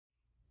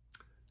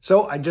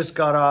So I just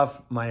got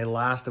off my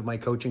last of my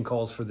coaching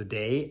calls for the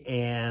day,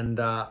 and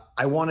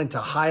I wanted to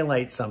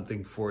highlight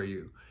something for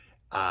you.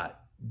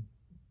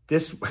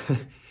 This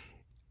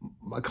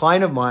a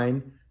client of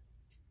mine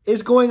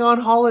is going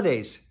on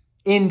holidays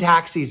in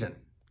tax season.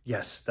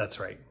 Yes, that's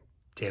right.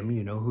 Tim,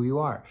 you know who you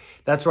are.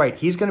 That's right.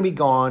 He's going to be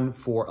gone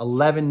for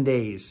 11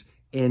 days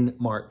in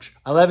March.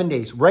 11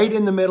 days, right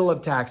in the middle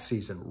of tax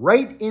season,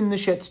 right in the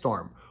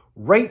shitstorm,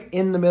 right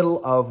in the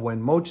middle of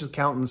when most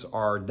accountants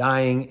are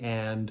dying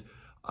and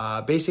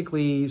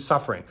basically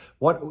suffering.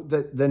 What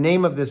the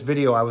name of this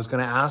video I was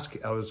going to ask,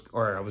 I was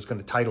going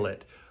to title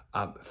it,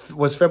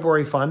 was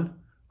February fun?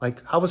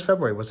 Like, how was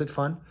February? Was it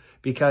fun?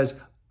 Because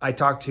I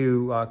talked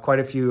to quite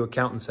a few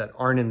accountants that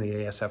aren't in the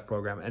ASF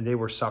program, and they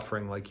were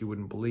suffering like you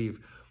wouldn't believe.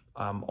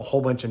 A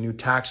whole bunch of new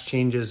tax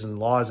changes and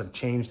laws have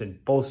changed in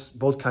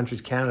both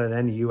countries, Canada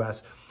and the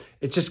US.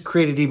 It just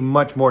created even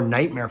much more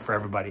nightmare for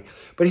everybody.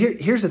 But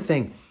here's the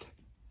thing.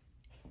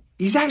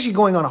 He's actually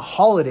going on a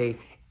holiday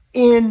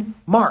in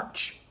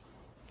March.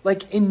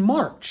 Like in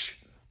March.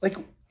 Like,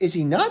 is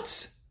he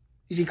nuts?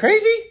 Is he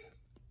crazy?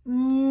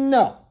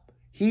 No.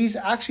 He's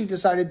actually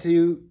decided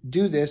to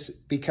do this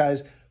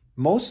because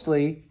most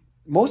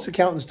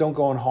accountants don't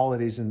go on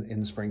holidays in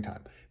the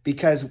springtime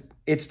because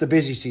it's the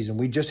busy season.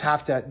 We just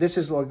have to, this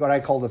is what I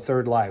call the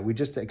third lie. We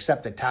just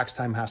accept that tax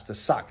time has to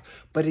suck,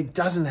 but it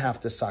doesn't have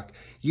to suck.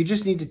 You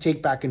just need to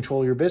take back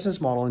control of your business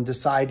model and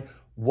decide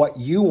what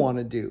you want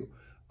to do.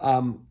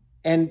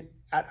 And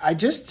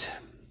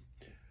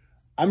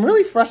I'm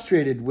really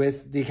frustrated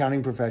with the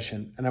accounting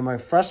profession, and I'm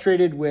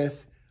frustrated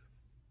with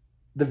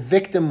the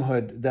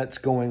victimhood that's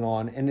going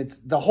on. And it's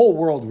the whole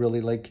world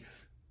really. Like,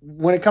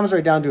 when it comes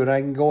right down to it,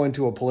 I can go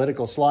into a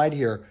political slide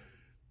here.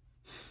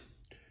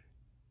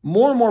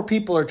 More and more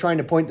people are trying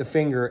to point the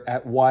finger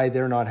at why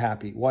they're not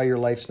happy, why their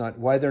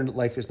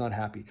life is not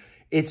happy.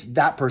 It's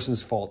that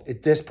person's fault.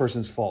 It's this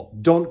person's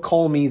fault. Don't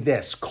call me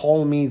this,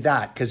 call me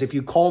that. Because if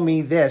you call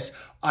me this,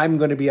 I'm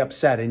going to be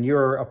upset and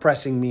you're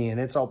oppressing me. And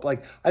it's all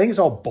like, I think it's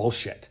all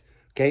bullshit.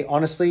 Okay.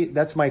 Honestly,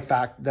 that's my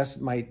fact. That's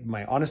my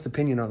honest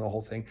opinion on the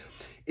whole thing,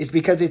 is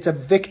because it's a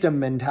victim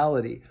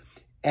mentality.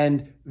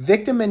 And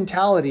victim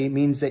mentality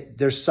means that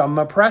there's some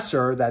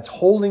oppressor that's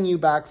holding you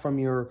back from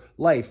your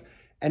life.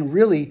 And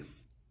really,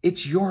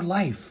 it's your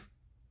life.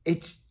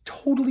 It's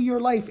totally your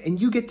life.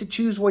 And you get to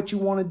choose what you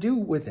want to do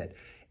with it.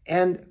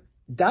 And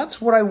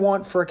that's what I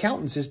want for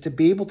accountants, is to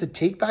be able to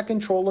take back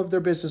control of their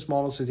business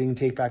model so they can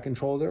take back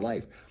control of their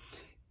life.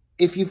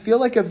 If you feel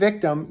like a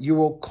victim, you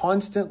will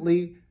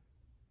constantly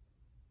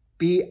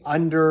you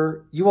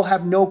will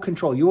have no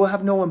control. You will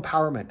have no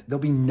empowerment. There'll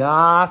be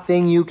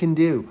nothing you can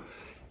do.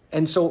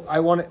 And so I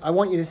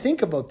want you to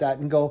think about that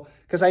and go,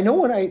 because I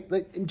know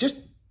just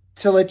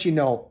to let you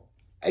know,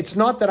 it's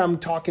not that I'm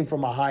talking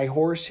from a high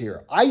horse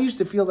here. I used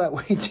to feel that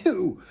way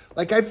too.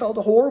 Like, I felt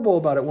horrible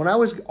about it when I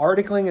was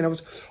articling and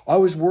I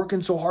was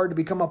working so hard to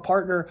become a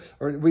partner,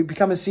 or we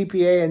become a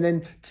CPA, and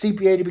then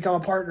CPA to become a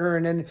partner.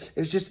 And then it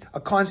was just a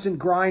constant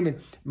grind,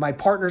 and my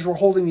partners were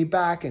holding me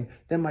back, and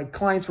then my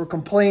clients were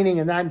complaining,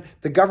 and then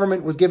the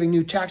government was giving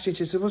new tax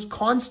changes. It was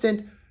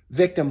constant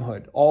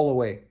victimhood all the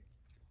way.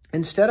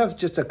 Instead of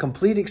just a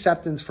complete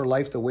acceptance for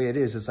life the way it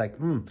is, it's like,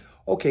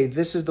 okay,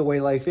 this is the way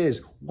life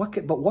is.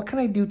 But what can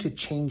I do to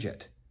change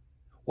it?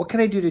 What can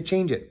I do to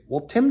change it?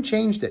 Well, Tim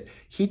changed it.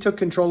 He took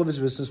control of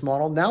his business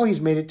model. Now he's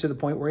made it to the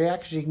point where he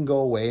actually can go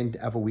away and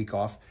have a week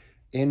off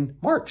in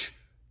March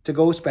to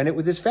go spend it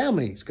with his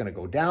family. He's going to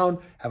go down,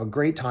 have a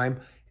great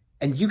time.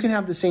 And you can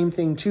have the same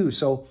thing too.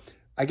 So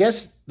I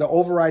guess the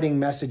overriding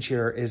message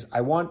here is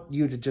I want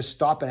you to just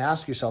stop and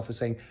ask yourself and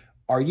saying,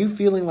 are you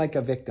feeling like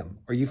a victim?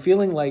 Are you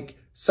feeling like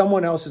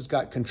someone else has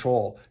got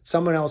control?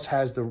 Someone else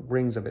has the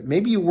rings of it.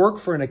 Maybe you work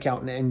for an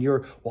accountant and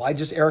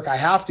Eric, I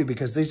have to,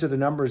 because these are the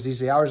numbers,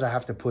 these are the hours I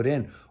have to put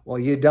in. Well,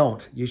 you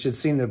don't. You should have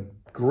seen the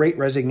great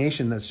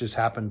resignation that's just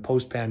happened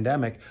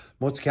post-pandemic.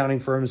 Most accounting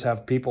firms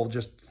have people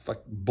just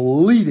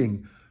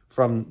bleeding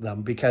from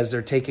them because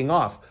they're taking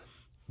off.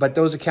 But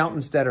those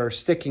accountants that are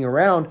sticking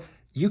around,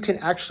 you can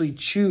actually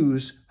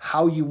choose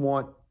how you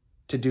want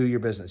to do your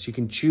business. You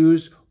can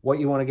choose what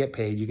you want to get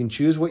paid. You can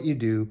choose what you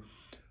do.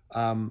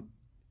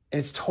 And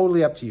it's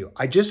totally up to you.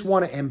 I just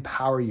want to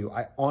empower you.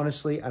 I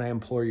honestly, and I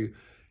implore you,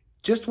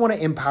 just want to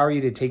empower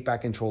you to take back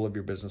control of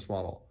your business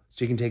model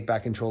so you can take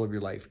back control of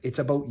your life. It's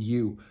about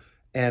you.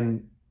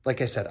 And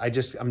like I said,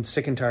 I'm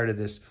sick and tired of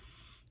this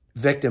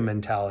victim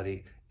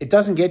mentality. It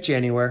doesn't get you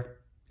anywhere.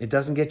 It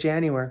doesn't get you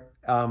anywhere.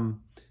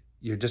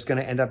 You're just going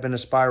to end up in a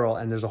spiral,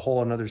 and there's a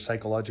whole another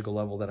psychological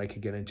level that I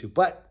could get into,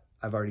 but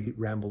I've already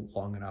rambled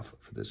long enough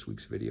for this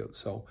week's video.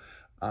 So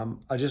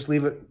I'll just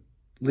leave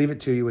it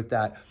to you with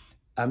that.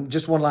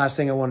 Just one last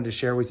thing I wanted to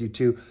share with you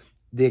too.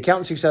 The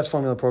Accountant Success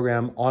Formula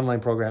program,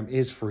 online program,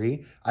 is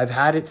free. I've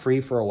had it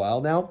free for a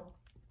while now.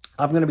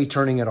 I'm going to be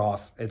turning it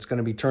off. It's going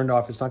to be turned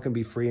off. It's not going to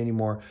be free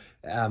anymore.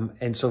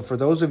 And so for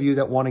those of you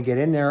that want to get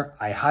in there,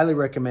 I highly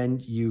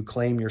recommend you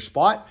claim your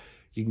spot.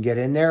 You can get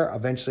in there.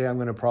 Eventually, I'm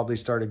going to probably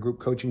start a group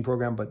coaching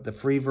program, but the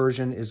free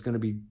version is going to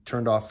be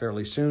turned off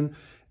fairly soon.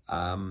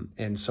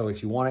 And so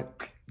if you want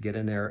it, get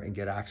in there and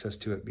get access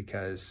to it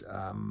because,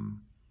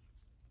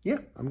 yeah,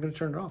 I'm going to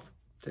turn it off.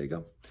 There you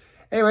go.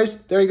 Anyways,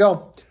 there you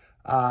go.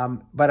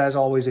 But as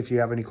always, if you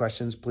have any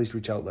questions, please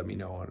reach out, let me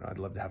know, and I'd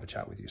love to have a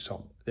chat with you.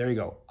 So there you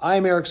go.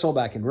 I'm Eric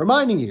Solbakken,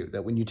 reminding you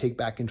that when you take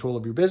back control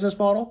of your business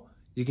model,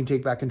 you can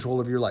take back control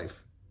of your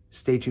life.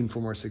 Stay tuned for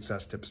more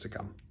success tips to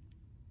come.